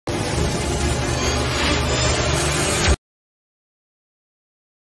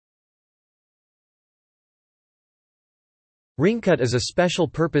Ring cut is a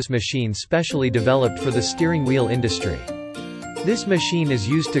special-purpose machine specially developed for the steering wheel industry. This machine is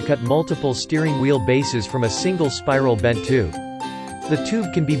used to cut multiple steering wheel bases from a single spiral bent tube. The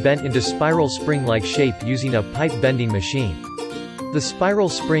tube can be bent into spiral spring-like shape using a pipe bending machine. The spiral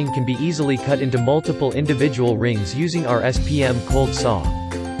spring can be easily cut into multiple individual rings using our SPM cold saw.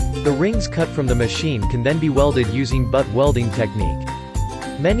 The rings cut from the machine can then be welded using butt welding technique.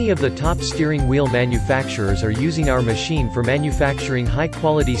 Many of the top steering wheel manufacturers are using our machine for manufacturing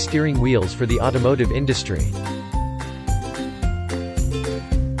high-quality steering wheels for the automotive industry.